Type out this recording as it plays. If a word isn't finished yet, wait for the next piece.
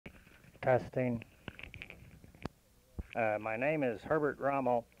Testing. My name is Herbert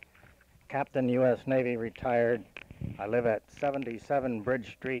Rommel, Captain U.S. Navy, retired. I live at 77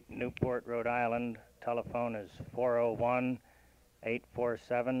 Bridge Street, Newport, Rhode Island. Telephone is 401-847-7779.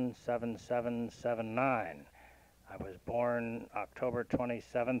 I was born October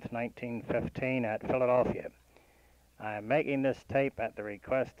 27th, 1915 at Philadelphia. I am making this tape at the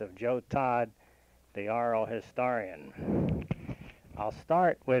request of Joe Todd, the oral historian. I'll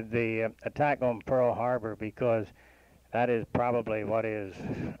start with the attack on Pearl Harbor because that is probably what is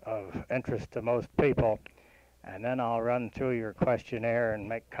of interest to most people, and then I'll run through your questionnaire and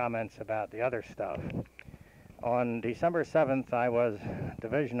make comments about the other stuff. On December 7th, I was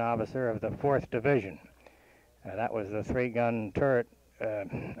division officer of the 4th Division. That was the 3-gun turret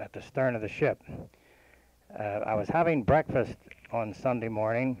at the stern of the ship. I was having breakfast on Sunday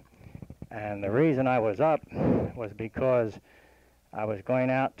morning, and the reason I was up was because I was going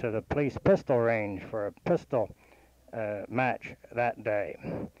out to the police pistol range for a pistol match that day.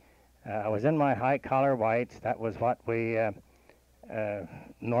 I was in my high collar whites. That was what we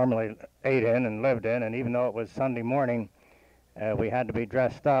normally ate in and lived in, and even though it was Sunday morning, we had to be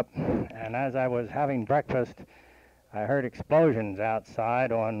dressed up. And as I was having breakfast, I heard explosions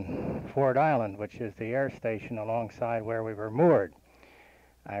outside on Ford Island, which is the air station alongside where we were moored.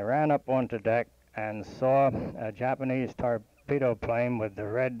 I ran up onto deck and saw a Japanese torpedo plane with the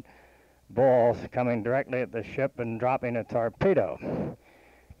red balls coming directly at the ship and dropping a torpedo.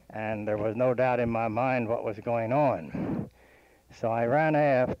 And there was no doubt in my mind what was going on. So I ran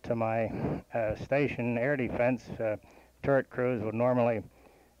aft to my station, air defense. Turret crews would normally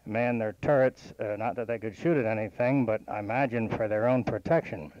man their turrets, not that they could shoot at anything, but I imagine for their own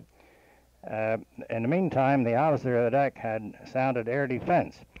protection. In the meantime, the officer of the deck had sounded air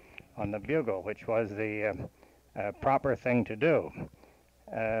defense on the bugle, which was the proper thing to do.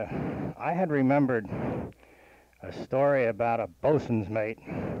 I had remembered a story about a bosun's mate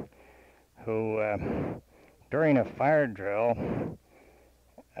who, during a fire drill,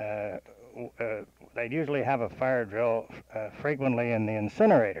 they'd usually have a fire drill frequently in the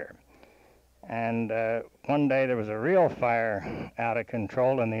incinerator. And one day there was a real fire out of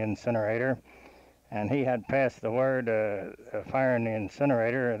control in the incinerator, and he had passed the word, fire in the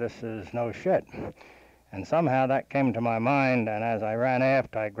incinerator, this is no shit. And somehow that came to my mind, and as I ran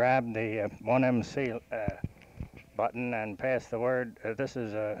aft, I grabbed the 1MC button and passed the word, this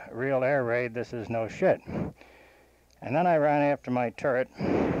is a real air raid, this is no shit. And then I ran after my turret,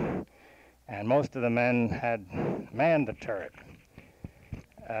 and most of the men had manned the turret.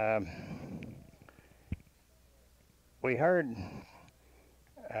 We heard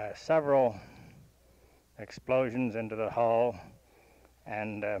several explosions into the hull,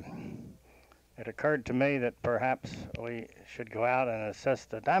 and it occurred to me that perhaps we should go out and assist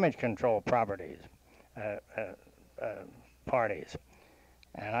the damage control parties.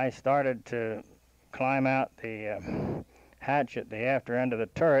 And I started to climb out the hatch at the after end of the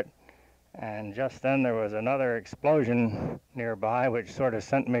turret, and just then there was another explosion nearby which sort of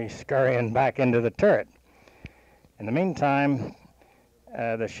sent me scurrying back into the turret. In the meantime,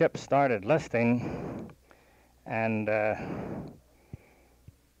 the ship started listing, and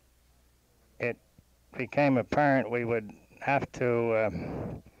it became apparent we would have to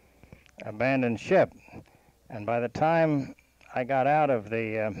abandon ship. And by the time I got out of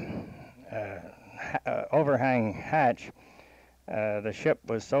the overhang hatch, the ship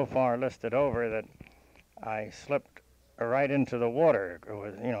was so far listed over that I slipped right into the water. It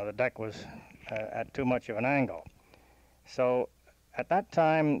was, the deck was at too much of an angle. So at that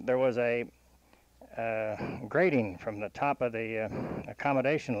time, there was a grating from the top of the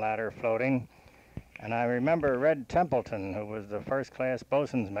accommodation ladder floating, and I remember Red Templeton, who was the first-class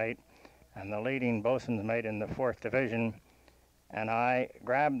bosun's mate and the leading bosun's mate in the 4th Division, and I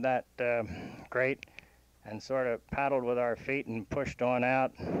grabbed that grate and sort of paddled with our feet and pushed on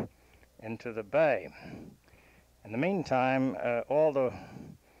out into the bay. In the meantime, all the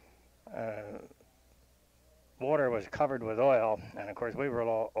water was covered with oil, and of course we were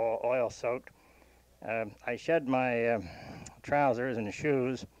all oil soaked. I shed my trousers and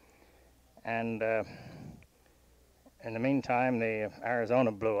shoes, and in the meantime the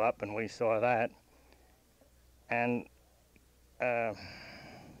Arizona blew up, and we saw that. And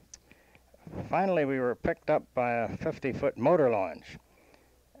finally we were picked up by a 50-foot motor launch,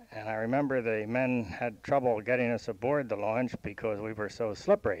 and I remember the men had trouble getting us aboard the launch because we were so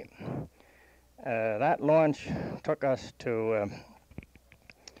slippery. That launch took us to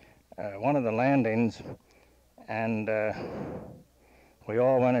one of the landings, and we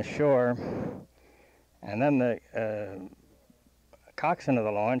all went ashore, and then the coxswain of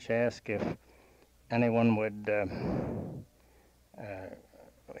the launch asked if anyone would,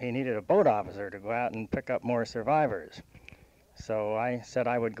 he needed a boat officer to go out and pick up more survivors. So I said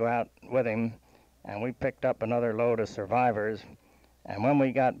I would go out with him, and we picked up another load of survivors. And when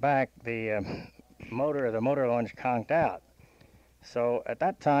we got back, the motor of the motor launch conked out. So at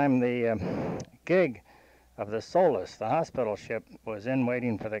that time, the gig of the Solace, the hospital ship, was in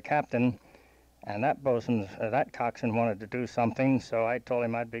waiting for the captain, and that that coxswain wanted to do something, so I told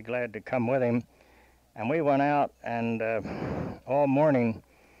him I'd be glad to come with him. And we went out, and all morning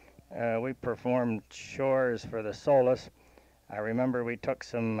we performed chores for the Solace. I remember we took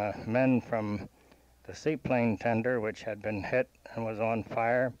some men from the seaplane tender, which had been hit and was on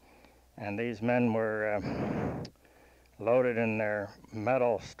fire, and these men were loaded in their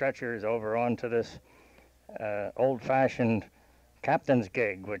metal stretchers over onto this old-fashioned captain's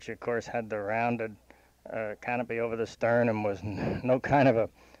gig, which of course had the rounded canopy over the stern and was no kind of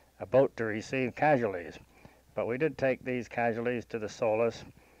a boat to receive casualties. But we did take these casualties to the Solace,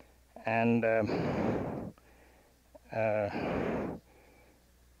 and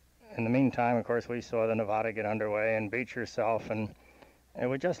in the meantime, of course, we saw the Nevada get underway and beach herself, and it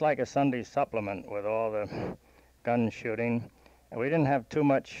was just like a Sunday supplement with all the gun shooting. And we didn't have too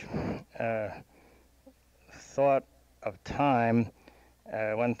much thought of time.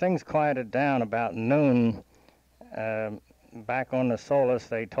 When things quieted down about noon, back on the Solace,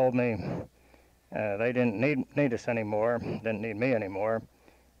 they told me they didn't need us anymore, didn't need me anymore.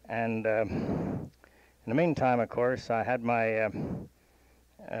 And in the meantime, of course, I had my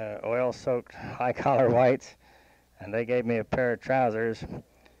oil-soaked high-collar whites, and they gave me a pair of trousers,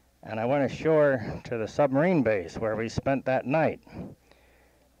 and I went ashore to the submarine base where we spent that night.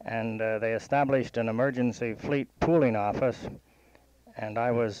 And they established an emergency fleet pooling office, and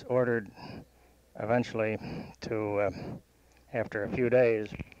I was ordered eventually to, after a few days,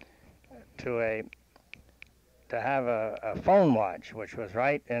 to have a phone watch, which was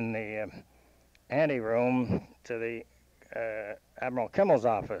right in the anteroom to the Admiral Kimmel's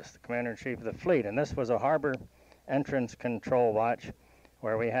office, the Commander-in-Chief of the Fleet. And this was a harbor entrance control watch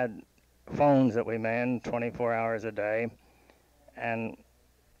where we had phones that we manned 24 hours a day. And,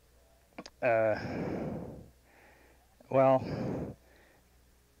 well,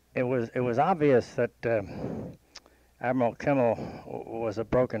 it was obvious that Admiral Kimmel was a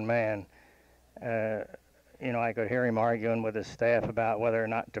broken man. You know, I could hear him arguing with his staff about whether or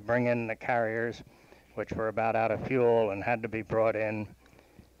not to bring in the carriers, which were about out of fuel and had to be brought in.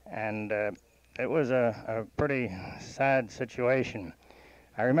 And it was a pretty sad situation.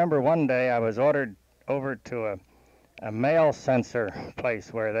 I remember one day I was ordered over to a mail sensor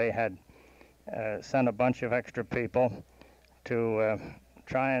place where they had sent a bunch of extra people to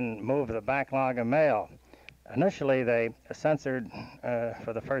try and move the backlog of mail. Initially, they censored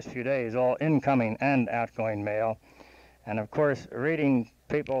for the first few days all incoming and outgoing mail. And of course, reading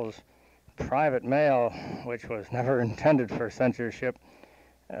people's private mail, which was never intended for censorship,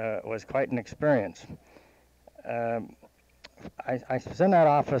 was quite an experience. I was in that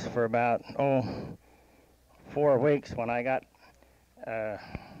office for about 4 weeks when I got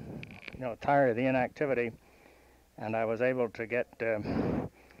tired of the inactivity, and I was able to get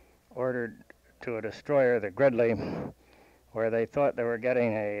ordered to a destroyer, the Gridley, where they thought they were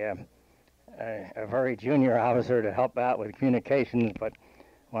getting a very junior officer to help out with communications. But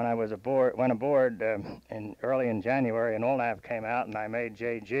when I went aboard early in January, an OLNAV came out, and I made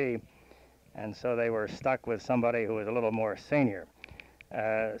JG, and so they were stuck with somebody who was a little more senior.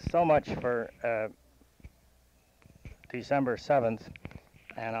 So much for December 7th,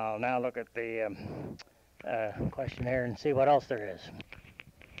 and I'll now look at the questionnaire and see what else there is.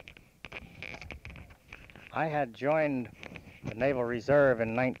 I had joined the Naval Reserve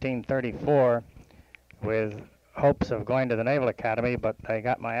in 1934 with hopes of going to the Naval Academy, but they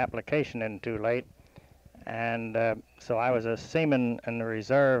got my application in too late. And so I was a seaman in the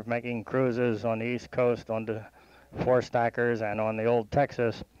reserve making cruises on the East Coast on the four stackers and on the old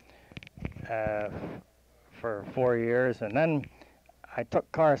Texas for 4 years. And then I took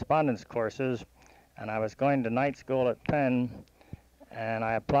correspondence courses, and I was going to night school at Penn, and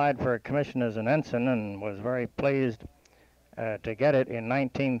I applied for a commission as an ensign and was very pleased to get it in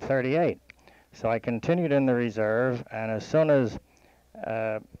 1938. So I continued in the reserve, and as soon as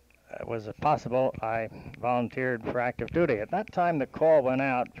it was possible, I volunteered for active duty. At that time, the call went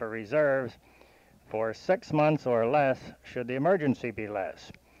out for reserves for 6 months or less should the emergency be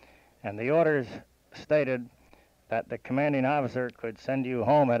less. And the orders stated that the commanding officer could send you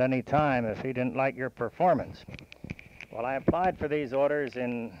home at any time if he didn't like your performance. Well, I applied for these orders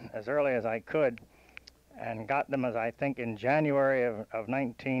in as early as I could, and got them, as I think, in January of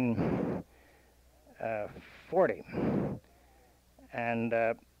 1940. And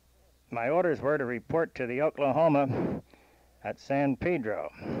my orders were to report to the Oklahoma at San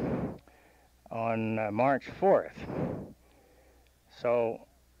Pedro on March 4th. So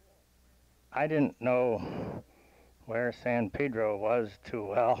I didn't know where San Pedro was too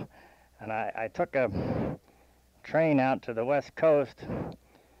well, and I took a train out to the West Coast,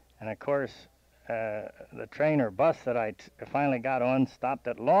 and of course the train or bus that I finally got on stopped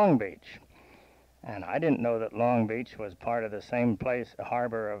at Long Beach. And I didn't know that Long Beach was part of the same place, a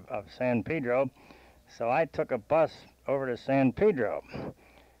harbor of San Pedro, so I took a bus over to San Pedro.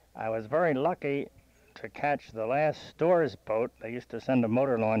 I was very lucky to catch the last stores boat. They used to send a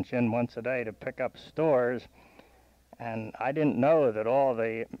motor launch in once a day to pick up stores, and I didn't know that all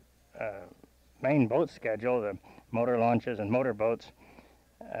the main boat schedule, the motor launches and motor boats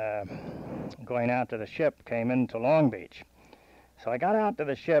going out to the ship, came into Long Beach. So I got out to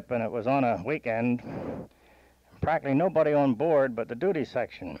the ship, and it was on a weekend, practically nobody on board but the duty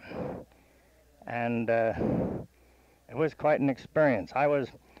section. And it was quite an experience. I was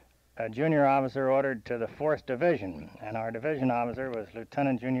a junior officer ordered to the 4th Division, and our division officer was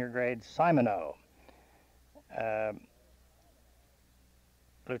Lieutenant Junior Grade Simoneau.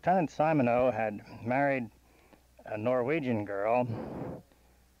 Lieutenant Simoneau had married a Norwegian girl,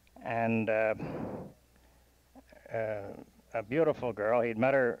 and a beautiful girl. He'd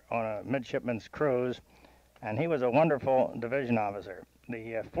met her on a midshipman's cruise, and he was a wonderful division officer.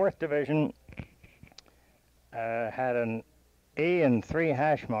 The 4th Division had an E and 3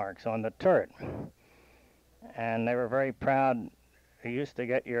 hash marks on the turret, and they were very proud. You used to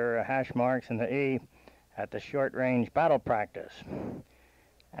get your hash marks and the E at the short-range battle practice.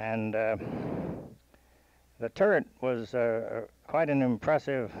 And the turret was quite an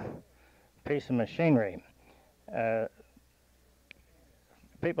impressive piece of machinery.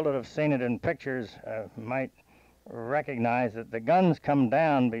 People that have seen it in pictures might recognize that the guns come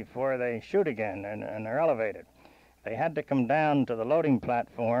down before they shoot again, and they're elevated. They had to come down to the loading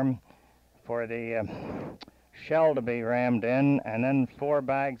platform for the shell to be rammed in, and then 4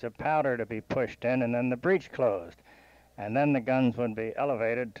 bags of powder to be pushed in, and then the breech closed. And then the guns would be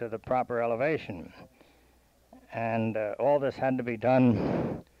elevated to the proper elevation. And all this had to be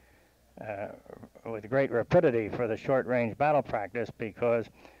done with great rapidity for the short-range battle practice, because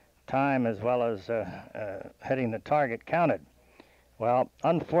time as well as hitting the target counted. Well,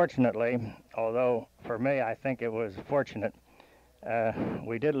 unfortunately, although for me I think it was fortunate,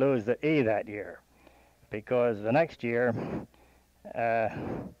 we did lose the E that year, because the next year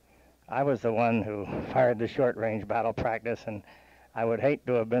I was the one who fired the short-range battle practice, and I would hate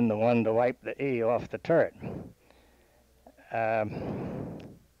to have been the one to wipe the E off the turret.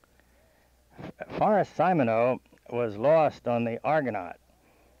 Forrest Simoneau was lost on the Argonaut.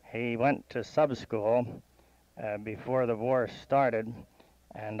 He went to sub-school before the war started,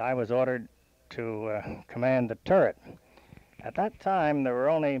 and I was ordered to command the turret. At that time, there were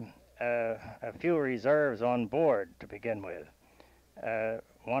only a few reserves on board to begin with.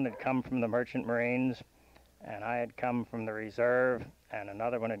 One had come from the Merchant Marines, and I had come from the reserve, and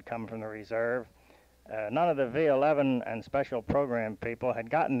another one had come from the reserve. None of the V-11 and special program people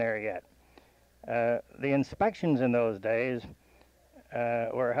had gotten there yet. The inspections in those days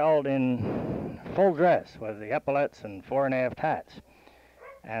were held in full dress with the epaulets and fore and aft hats,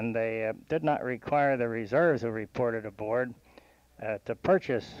 and they did not require the reserves who reported aboard to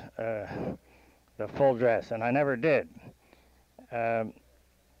purchase the full dress, and I never did.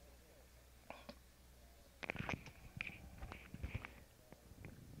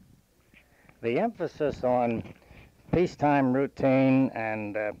 The emphasis on peacetime routine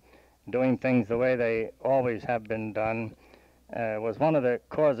and doing things the way they always have been done was one of the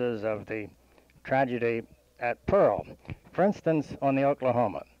causes of the tragedy at Pearl. For instance, on the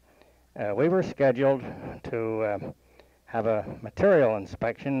Oklahoma, we were scheduled to have a material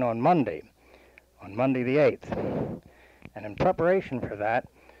inspection on Monday the 8th. And in preparation for that,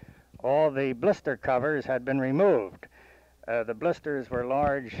 all the blister covers had been removed. The blisters were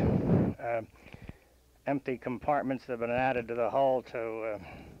large empty compartments that had been added to the hull to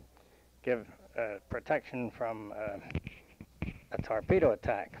give protection from a torpedo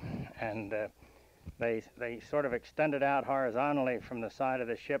attack. And they sort of extended out horizontally from the side of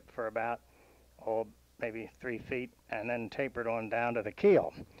the ship for about, maybe 3 feet, and then tapered on down to the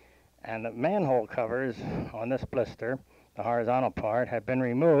keel. And the manhole covers on this blister, the horizontal part, had been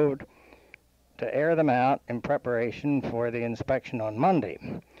removed to air them out in preparation for the inspection on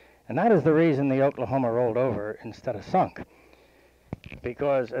Monday. And that is the reason the Oklahoma rolled over instead of sunk.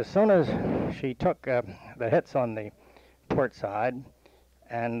 because as soon as she took the hits on the port side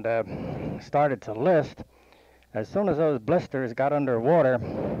and started to list, as soon as those blisters got underwater,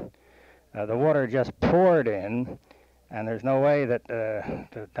 the water just poured in, and there's no way that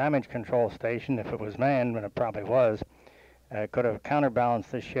the damage control station, if it was manned, and it probably was, could have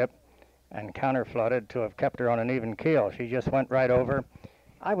counterbalanced the ship and counterflooded to have kept her on an even keel. She just went right over,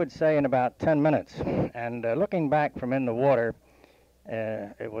 I would say, in about 10 minutes. And looking back from in the water,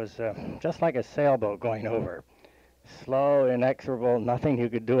 it was just like a sailboat going over. Slow, inexorable, nothing you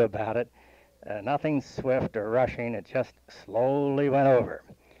could do about it. Nothing swift or rushing, it just slowly went over.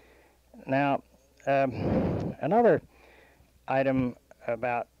 Now, another item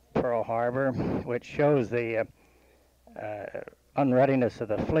about Pearl Harbor, which shows the unreadiness of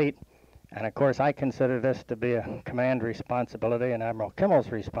the fleet, and of course I consider this to be a command responsibility and Admiral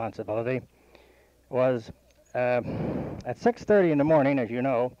Kimmel's responsibility, was at 6:30 in the morning, as you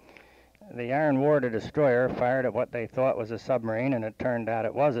know, the Iron War, the destroyer, fired at what they thought was a submarine, and it turned out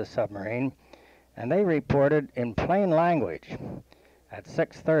it was a submarine. And they reported in plain language at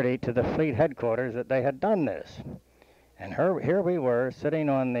 6:30 to the fleet headquarters that they had done this. And here we were sitting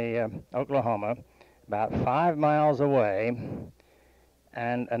on the Oklahoma, about 5 miles away,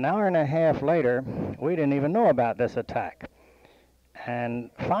 and an hour and a half later, we didn't even know about this attack.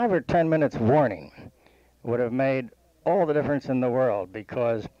 And 5 or 10 minutes warning would have made all the difference in the world,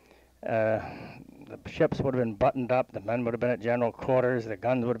 because the ships would have been buttoned up, the men would have been at general quarters, the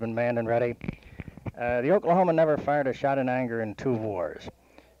guns would have been manned and ready. The Oklahoma never fired a shot in anger in 2 wars.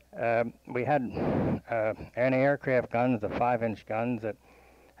 We had anti-aircraft guns, the 5-inch guns that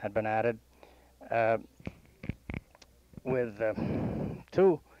had been added, with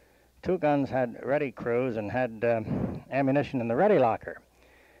two guns had ready crews and had ammunition in the ready locker.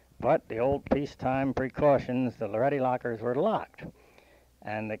 But the old peacetime precautions, the ready lockers were locked,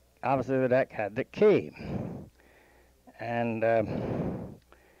 and the officer of the deck had the key. And the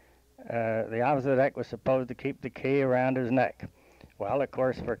officer of the deck was supposed to keep the key around his neck. Well, of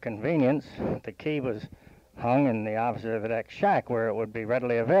course, for convenience, the key was hung in the officer of the deck shack where it would be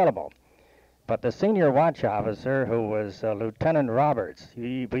readily available. But the senior watch officer, who was Lieutenant Roberts,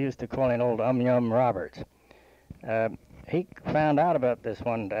 we used to call him old Yum Roberts, he found out about this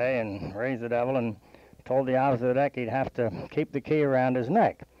one day and raised the devil and told the officer of the deck he'd have to keep the key around his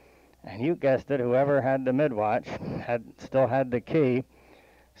neck. And you guessed it, whoever had the midwatch still had the key.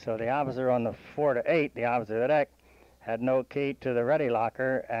 So the officer on the 4 to 8, the officer of the deck, had no key to the ready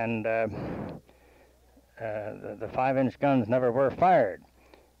locker, and the 5-inch guns never were fired.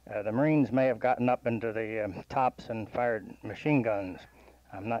 The Marines may have gotten up into the tops and fired machine guns.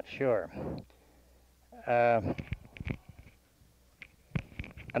 I'm not sure.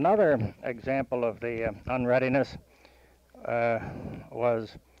 Another example of the unreadiness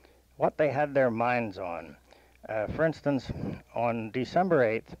was what they had their minds on. For instance, on December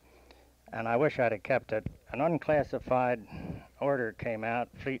 8th, and I wish I'd have kept it, an unclassified order came out,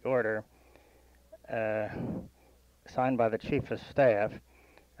 fleet order, signed by the Chief of Staff.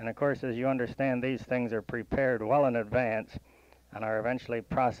 And of course, as you understand, these things are prepared well in advance and are eventually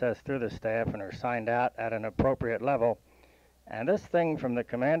processed through the staff and are signed out at an appropriate level. And this thing from the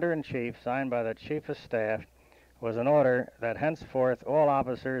Commander-in-Chief, signed by the Chief of Staff, was an order that henceforth all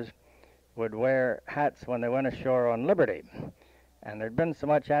officers would wear hats when they went ashore on liberty. And there'd been so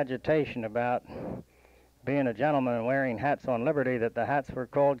much agitation about being a gentleman and wearing hats on liberty that the hats were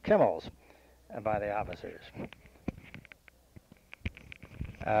called Kimmels by the officers.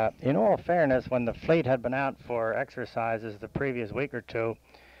 In all fairness, when the fleet had been out for exercises the previous week or two,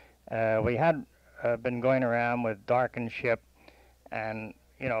 we had been going around with darkened ship and,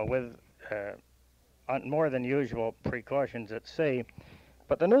 you know, with more than usual precautions at sea.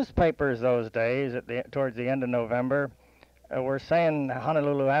 But the newspapers those days, towards the end of November, were saying, the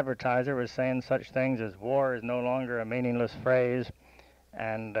Honolulu Advertiser was saying such things as war is no longer a meaningless phrase,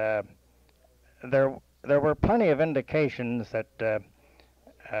 and there were plenty of indications that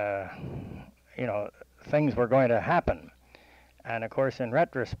you know, things were going to happen. And of course, in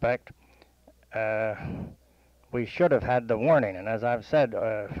retrospect, we should have had the warning. And as I've said,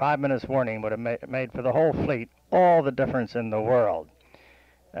 5 minutes warning would have made for the whole fleet all the difference in the world.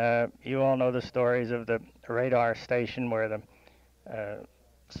 You all know the stories of the radar station where the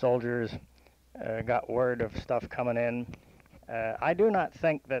soldiers got word of stuff coming in. I do not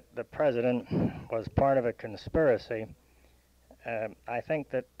think that the president was part of a conspiracy. I think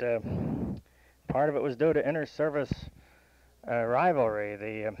that part of it was due to inter-service rivalry,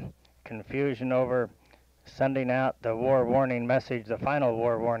 the confusion over sending out the war warning message, the final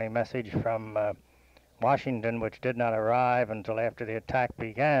war warning message from Washington, which did not arrive until after the attack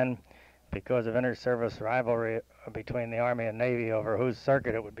began because of inter-service rivalry between the Army and Navy over whose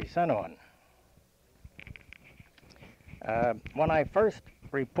circuit it would be sent on. When I first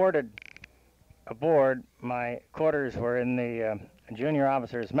reported aboard, my quarters were in the junior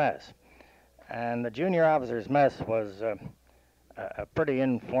officers' mess. And the junior officers' mess was a pretty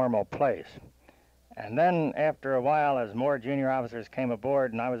informal place. And then after a while, as more junior officers came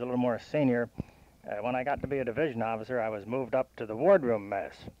aboard and I was a little more senior, when I got to be a division officer, I was moved up to the wardroom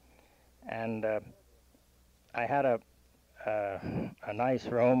mess. And I had a nice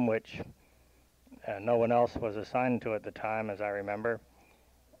room which no one else was assigned to at the time, as I remember.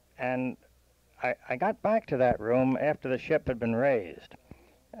 And I got back to that room after the ship had been raised.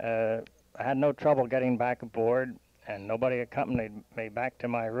 I had no trouble getting back aboard, and nobody accompanied me back to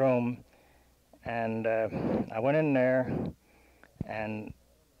my room. And I went in there, and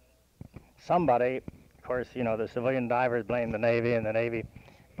somebody, of course, you know, the civilian divers blamed the Navy, and the Navy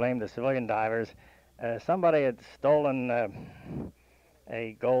blamed the civilian divers. Somebody had stolen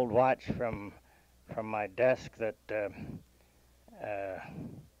a gold watch from my desk that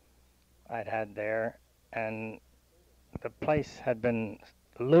I'd had there, and the place had been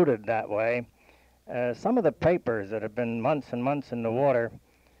looted that way. Some of the papers that had been months and months in the water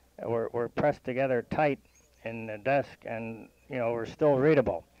were pressed together tight in the desk and, you know, were still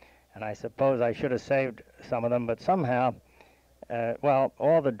readable. And I suppose I should have saved some of them, but somehow, well,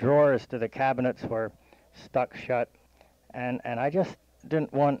 all the drawers to the cabinets were stuck shut, and I just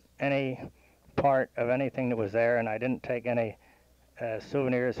didn't want any part of anything that was there, and I didn't take any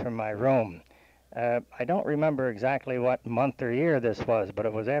souvenirs from my room. I don't remember exactly what month or year this was, but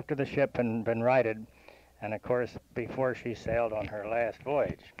it was after the ship had been righted, and of course before she sailed on her last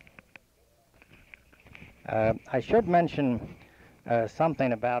voyage. I should mention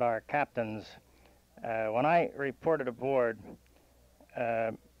something about our captains. When I reported aboard,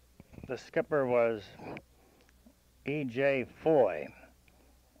 the skipper was E.J. Foy,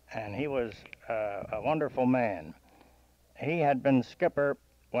 and he was a wonderful man. He had been skipper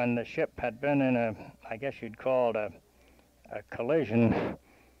when the ship had been in a, I guess you'd call it a collision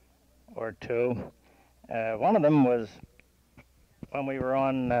or two. One of them was when we were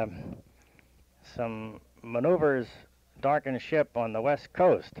on some maneuvers darkened ship on the west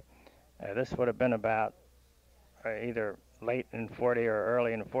coast. This would have been about either late in 40 or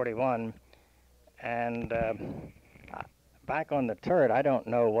early in 41. And back on the turret, I don't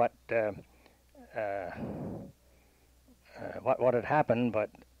know what had happened, but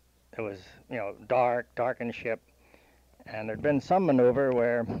it was, you know, darkened ship. And there'd been some maneuver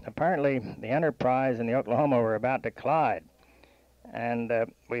where apparently the Enterprise and the Oklahoma were about to collide. And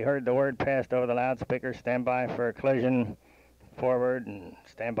we heard the word passed over the loudspeaker, stand by for a collision forward and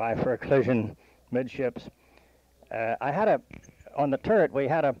stand by for a collision midships. On the turret, we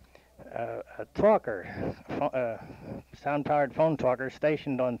had a talker, sound-powered phone talker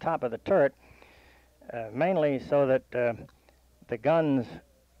stationed on top of the turret, mainly so that the guns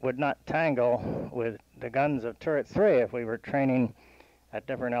would not tangle with the guns of turret 3 if we were training at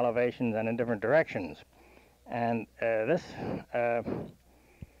different elevations and in different directions. And this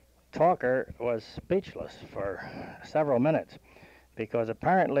talker was speechless for several minutes because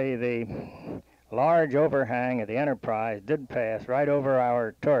apparently the large overhang of the Enterprise did pass right over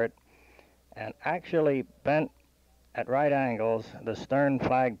our turret and actually bent at right angles the stern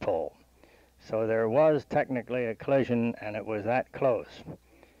flagpole. So there was technically a collision, and it was that close.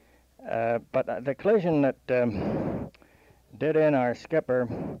 But the collision that did in our skipper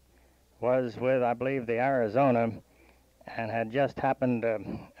was with, I believe, the Arizona, and had just happened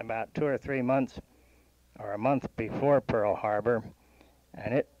about 2 or 3 months, or a month before Pearl Harbor,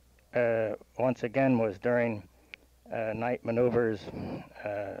 and it once again was during night maneuvers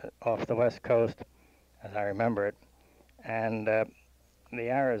off the west coast, as I remember it, and the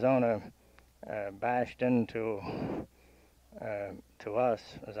Arizona bashed into to us,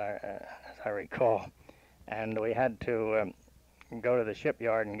 as I recall, and we had to go to the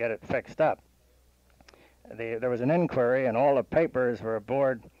shipyard and get it fixed up. There was an inquiry, and all the papers were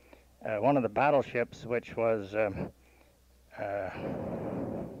aboard one of the battleships, which was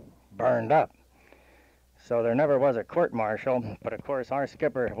burned up. So there never was a court-martial, but of course our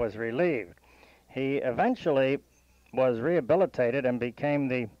skipper was relieved. He eventually was rehabilitated and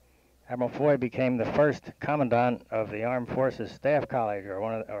Admiral Foy became the first commandant of the Armed Forces Staff College, or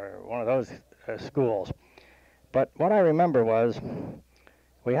one of those schools. But what I remember was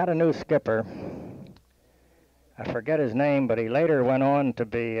we had a new skipper. I forget his name, but he later went on to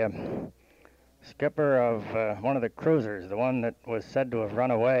be skipper of one of the cruisers, the one that was said to have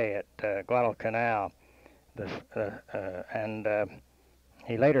run away at Guadalcanal. and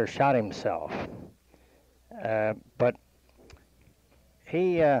he later shot himself. But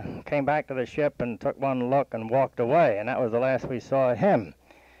he came back to the ship and took one look and walked away, and that was the last we saw of him.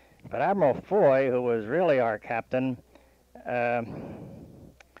 But Admiral Foy, who was really our captain,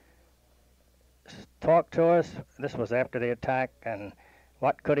 talked to us. This was after the attack, and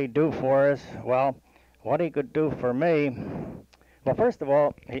what could he do for us? Well, what he could do for me, well, first of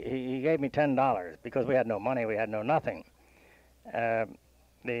all, he gave me $10 because we had no money, we had no nothing.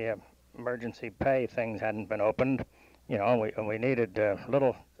 The emergency pay things hadn't been opened, you know, and we needed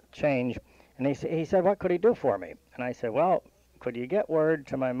little change. And he said, what could he do for me? And I said, well, could you get word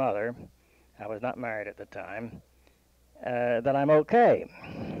to my mother, I was not married at the time, that I'm okay?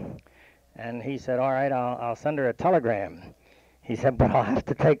 And he said, all right, I'll send her a telegram. He said, but I'll have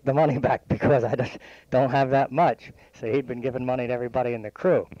to take the money back because I don't have that much. So he'd been giving money to everybody in the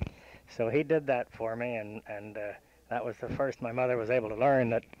crew. So he did that for me, and that was the first my mother was able to learn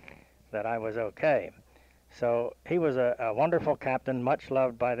that I was okay. So he was a wonderful captain, much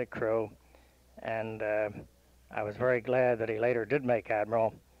loved by the crew, and I was very glad that he later did make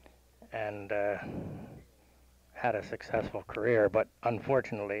admiral and had a successful career, but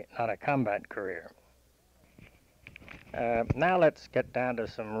unfortunately not a combat career. Now let's get down to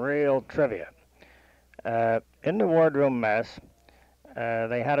some real trivia. In the wardroom mess,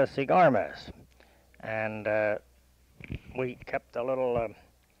 they had a cigar mess, and we kept a little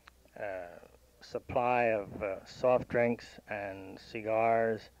supply of soft drinks and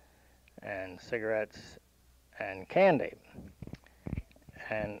cigars and cigarettes and candy.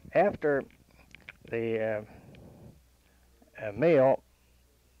 And after the meal,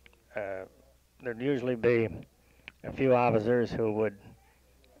 there'd usually be a few officers who would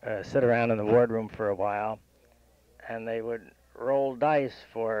sit around in the wardroom for a while, and they would roll dice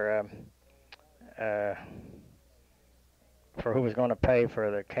for who was going to pay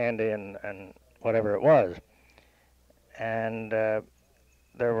for the candy and whatever it was. And there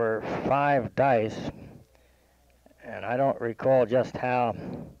were 5 dice, and I don't recall just how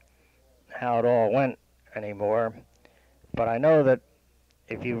it all went anymore, but I know that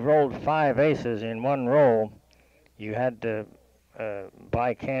if you rolled 5 aces in one roll, you had to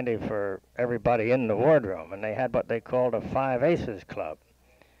buy candy for everybody in the wardroom, and they had what they called a 5 aces club.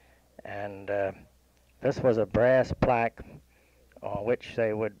 And this was a brass plaque on which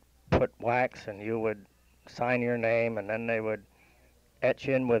they would put wax, and you would sign your name, and then they would etch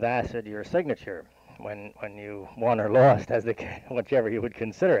in with acid your signature when you won or lost, as whichever you would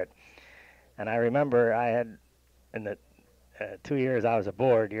consider it. And I remember I had, in the 2 years I was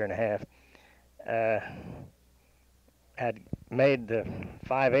aboard, year and a half, had made the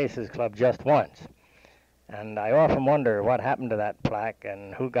 5 Aces Club just once. And I often wonder what happened to that plaque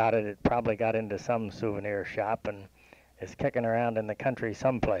and who got it. It probably got into some souvenir shop and is kicking around in the country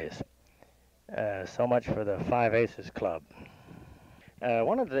someplace. So much for the 5 Aces Club.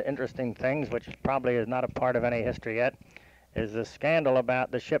 One of the interesting things, which probably is not a part of any history yet, is the scandal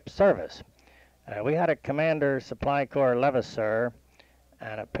about the ship's service. We had a Commander Supply Corps Levasseur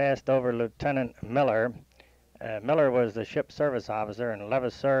and a passed over Lieutenant Miller. Miller was the ship service officer, and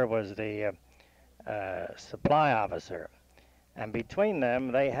Levasseur was the supply officer. And between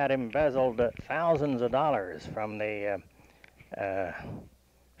them, they had embezzled thousands of dollars from the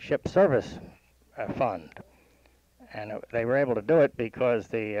ship service fund. And they were able to do it because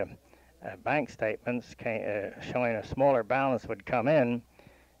the bank statements showing a smaller balance would come in,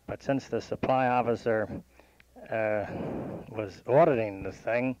 but since the supply officer was auditing the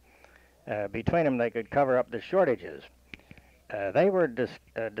thing, between them they could cover up the shortages. They were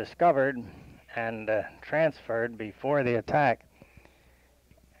discovered and transferred before the attack,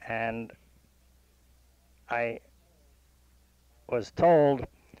 and I was told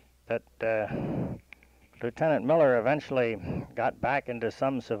that Lieutenant Miller eventually got back into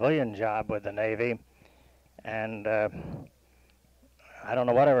some civilian job with the Navy, and I don't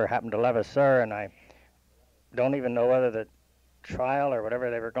know whatever happened to Levasseur, and I don't even know whether the trial or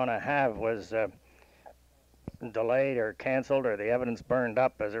whatever they were going to have was delayed or canceled or the evidence burned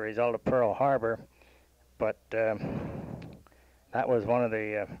up as a result of Pearl Harbor. But that was one of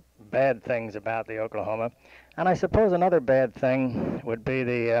the bad things about the Oklahoma. And I suppose another bad thing would be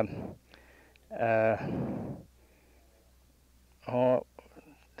the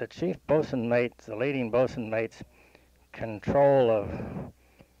chief bosun mate's, the leading bosun mate's control of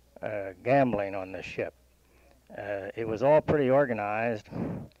gambling on the ship. It was all pretty organized.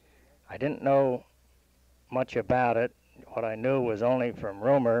 I didn't know much about it. What I knew was only from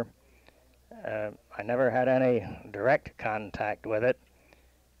rumor. I never had any direct contact with it,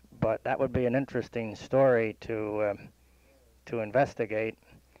 but that would be an interesting story to investigate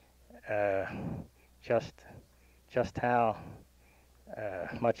just how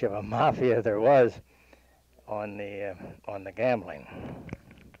much of a mafia there was on the gambling.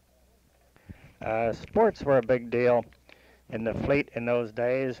 Sports were a big deal in the fleet in those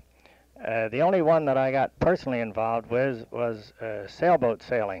days. The only one that I got personally involved with was sailboat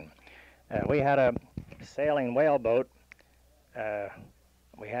sailing. We had a sailing whaleboat.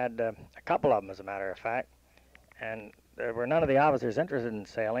 We had a couple of them, as a matter of fact, and there were none of the officers interested in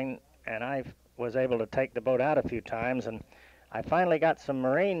sailing, and I was able to take the boat out a few times, and I finally got some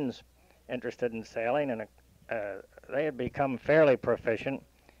Marines interested in sailing, and they had become fairly proficient.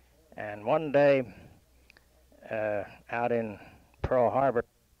 And one day, out in Pearl Harbor,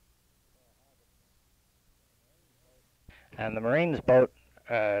 and the Marines boat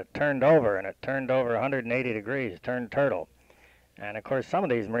turned over, and it turned over 180 degrees, turned turtle. And of course, some of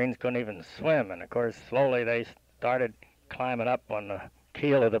these Marines couldn't even swim, and of course, slowly they started climbing up on the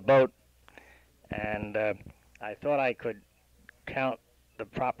keel of the boat, and I thought I could count the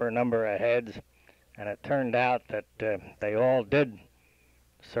proper number of heads, and it turned out that they all did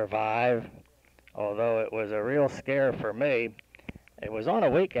survive, although it was a real scare for me. It was on a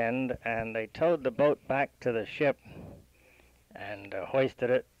weekend, and they towed the boat back to the ship and hoisted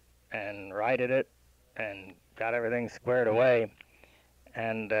it and righted it and got everything squared away.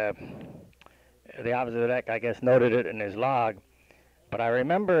 And the officer of the deck, I guess, noted it in his log. But I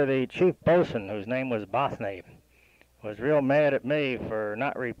remember the chief bosun, whose name was Bothney, was real mad at me for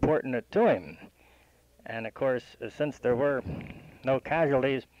not reporting it to him. And of course, since there were no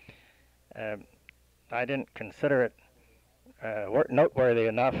casualties, I didn't consider it noteworthy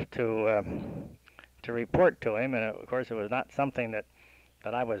enough to report to him. And of course, it was not something that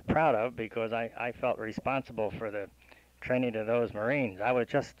I was proud of, because I felt responsible for the training of those Marines. I was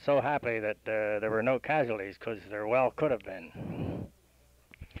just so happy that there were no casualties, because there well could have been.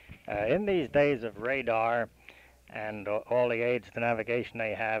 In these days of radar and all the aids to navigation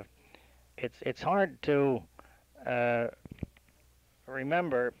they have, it's hard to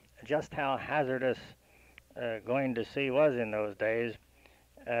remember just how hazardous going to sea was in those days.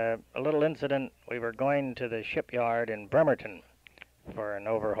 A little incident: we were going to the shipyard in Bremerton for an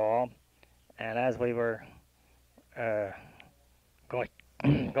overhaul, and as we were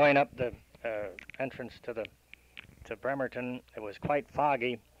going up the entrance to Bremerton, it was quite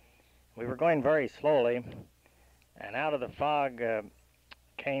foggy. We were going very slowly, and out of the fog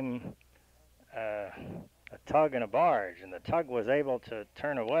came a tug and a barge, and the tug was able to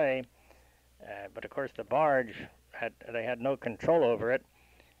turn away, but of course the barge had no control over it,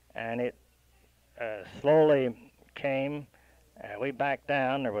 and it slowly came. We backed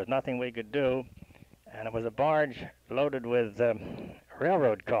down. There was nothing we could do, and it was a barge loaded with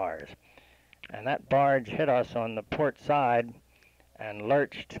railroad cars, and that barge hit us on the port side and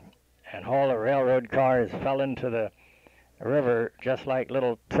lurched, and all the railroad cars fell into the river just like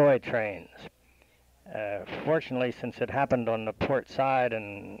little toy trains. Fortunately, since it happened on the port side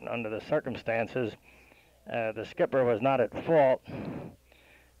and under the circumstances, the skipper was not at fault,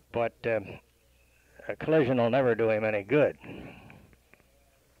 but a collision will never do him any good.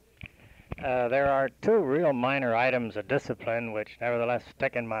 There are two real minor items of discipline which nevertheless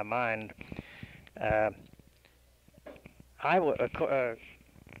stick in my mind. I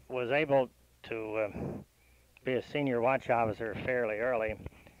was able to be a senior watch officer fairly early,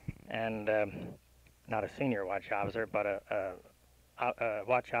 and not a senior watch officer, but a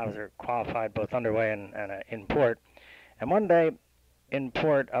watch officer qualified both underway and in port. And one day in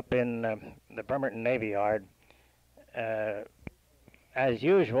port up in the Bremerton Navy Yard, as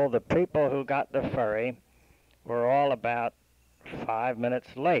usual, the people who got the ferry were all about 5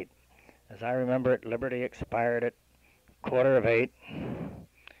 minutes late. As I remember it, Liberty expired at 7:45,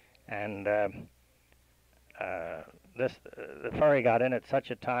 and the ferry got in at such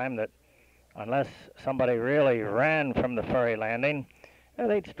a time that unless somebody really ran from the ferry landing,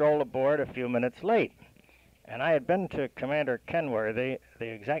 they'd stroll aboard a few minutes late. And I had been to Commander Kenworthy,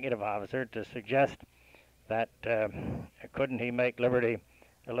 the executive officer, to suggest that couldn't he make Liberty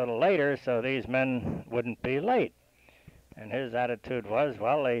a little later so these men wouldn't be late. And his attitude was,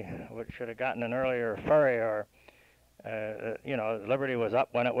 well, they should have gotten an earlier ferry, or, Liberty was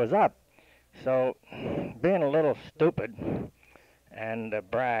up when it was up. So, being a little stupid and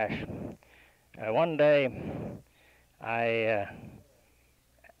brash, one day I,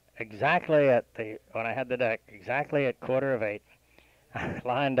 when I had the deck, exactly at 7:45, I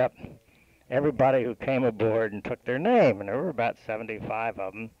lined up everybody who came aboard and took their name, and there were about 75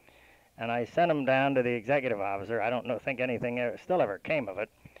 of them, and I sent them down to the executive officer. I don't think anything still ever came of it,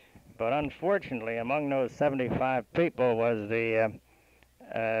 But unfortunately, among those 75 people was the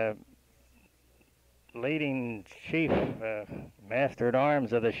leading chief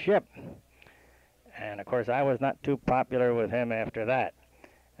master-at-arms of the ship. And of course, I was not too popular with him after that.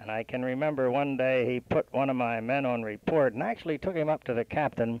 And I can remember one day he put one of my men on report and actually took him up to the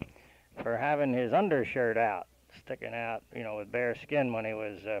captain for having his undershirt out, sticking out, you know, with bare skin when he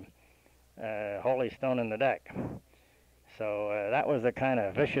was holy stone in the deck. So that was the kind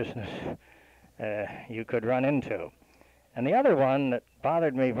of viciousness you could run into. And the other one that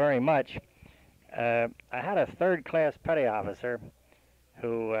bothered me very much, I had a third-class petty officer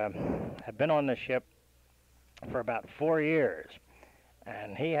who had been on the ship for about 4 years.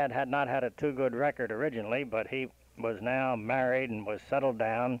 And he had not had a too good record originally, but he was now married and was settled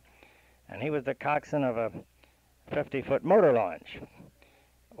down. And he was the coxswain of a 50-foot motor launch.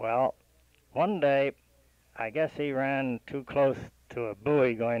 Well, one day, I guess he ran too close to a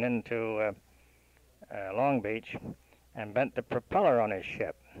buoy going into Long Beach and bent the propeller on his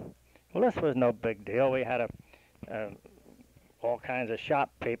ship. Well, this was no big deal. We had all kinds of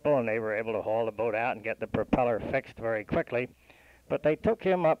shop people, and they were able to haul the boat out and get the propeller fixed very quickly. But they took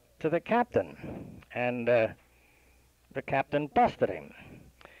him up to the captain, and the captain busted him.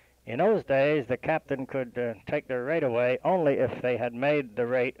 In those days, the captain could take their rate away only if they had made the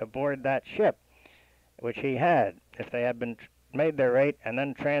rate aboard that ship, which he had. If they had been made their rate and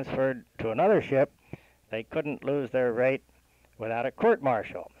then transferred to another ship, they couldn't lose their rate without a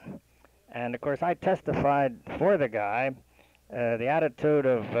court-martial. And of course, I testified for the guy. The attitude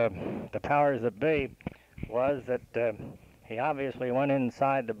of the powers that be was that he obviously went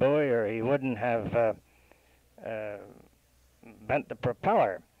inside the buoy, or he wouldn't have bent the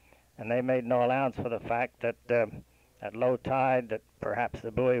propeller. And they made no allowance for the fact that at low tide, that perhaps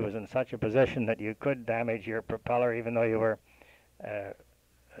the buoy was in such a position that you could damage your propeller even though you were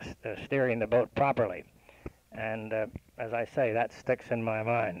steering the boat properly. And as I say, that sticks in my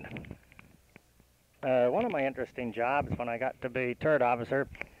mind. One of my interesting jobs when I got to be turret officer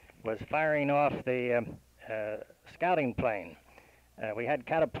was firing off the scouting plane. We had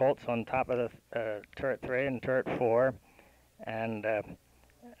catapults on top of the turret 3 and turret 4, and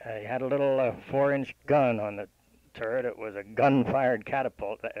you had a little 4-inch gun on the turret. It was a gun-fired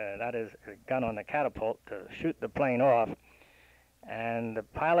catapult, that is, a gun on the catapult to shoot the plane off. And the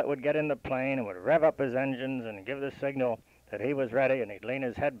pilot would get in the plane and would rev up his engines and give the signal that he was ready, and he'd lean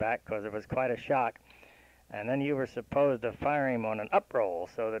his head back because it was quite a shock. And then you were supposed to fire him on an up roll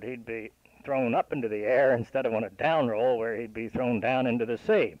so that he'd be thrown up into the air instead of on a down roll where he'd be thrown down into the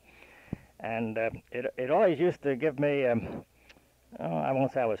sea. And it always used to give me, I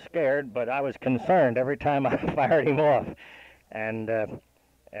won't say I was scared, but I was concerned every time I fired him off. And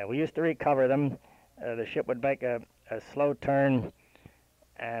we used to recover them. The ship would make a slow turn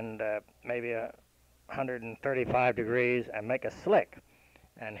and maybe 135 degrees and make a slick.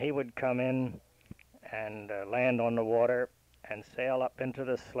 And he would come in and land on the water and sail up into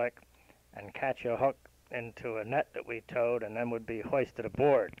the slick and catch a hook into a net that we towed and then would be hoisted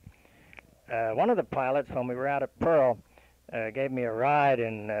aboard. One of the pilots, when we were out at Pearl, gave me a ride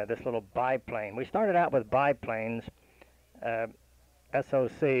in this little biplane. We started out with biplanes,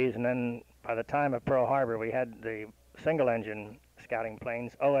 SOCs, and then by the time of Pearl Harbor, we had the single-engine scouting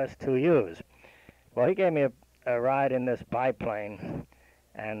planes, OS-2Us. Well, he gave me a ride in this biplane,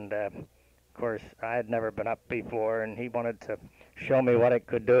 and of course, I had never been up before, and he wanted to show me what it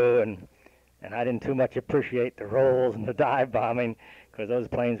could do, and I didn't too much appreciate the rolls and the dive bombing, because those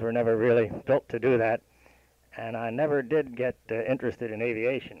planes were never really built to do that, and I never did get interested in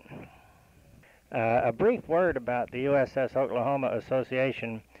aviation. A brief word about the USS Oklahoma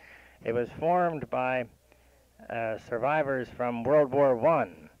Association. It was formed by survivors from World War I.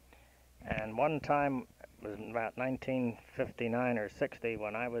 And one time, it was about 1959 or 60,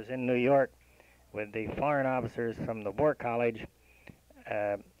 when I was in New York with the foreign officers from the War College,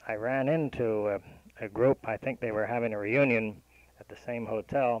 I ran into a group. I think they were having a reunion at the same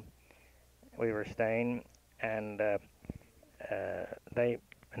hotel we were staying, and they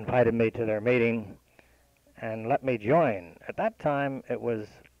invited me to their meeting and let me join. At that time, it was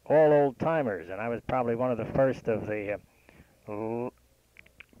all old-timers, and I was probably one of the first of the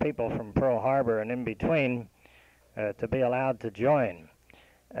people from Pearl Harbor and in between to be allowed to join.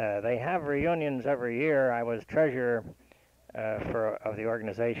 They have reunions every year. I was treasurer of the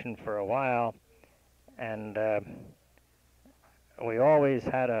organization for a while, and we always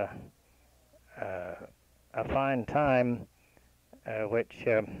had a fine time, which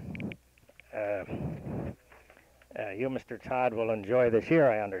you, Mr. Todd, will enjoy this year,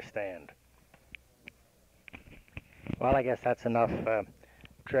 I understand. Well, I guess that's enough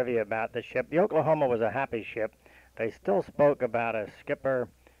trivia about the ship. The Oklahoma was a happy ship. They still spoke about a skipper,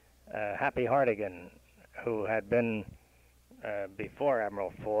 Happy Hartigan, who had been before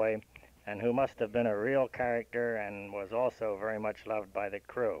Admiral Foy, and who must have been a real character and was also very much loved by the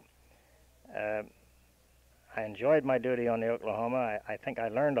crew. I enjoyed my duty on the Oklahoma. I think I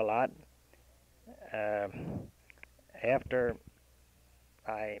learned a lot. After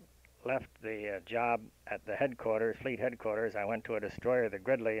I left the job at the headquarters, fleet headquarters, I went to a destroyer, the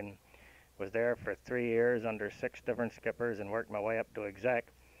Gridley, and was there for 3 years under 6 different skippers and worked my way up to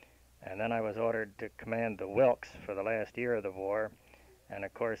exec. And then I was ordered to command the Wilkes for the last year of the war. And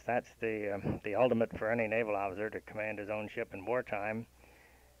of course, that's the ultimate for any naval officer, to command his own ship in wartime.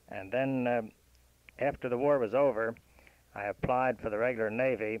 And then after the war was over, I applied for the regular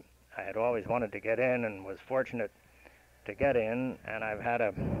Navy. I had always wanted to get in and was fortunate to get in, and I've had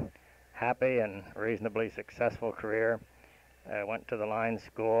a happy and reasonably successful career. I went to the line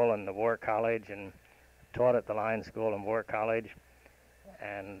school and the War College and taught at the line school and War College,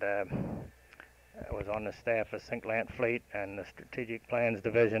 and I was on the staff of Sinklab Fleet and the Strategic Plans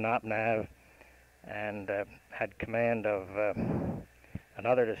Division OpNav, and had command of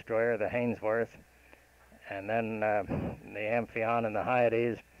another destroyer, the Hainsworth, and then the Amphion and the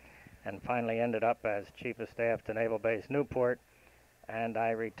Hyades, and finally ended up as Chief of Staff to Naval Base Newport. And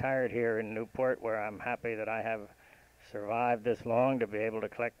I retired here in Newport, where I'm happy that I have survived this long to be able to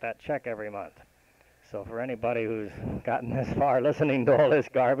collect that check every month. So for anybody who's gotten this far listening to all this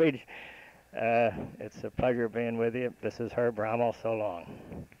garbage, it's a pleasure being with you. This is Herb Rommel. So long.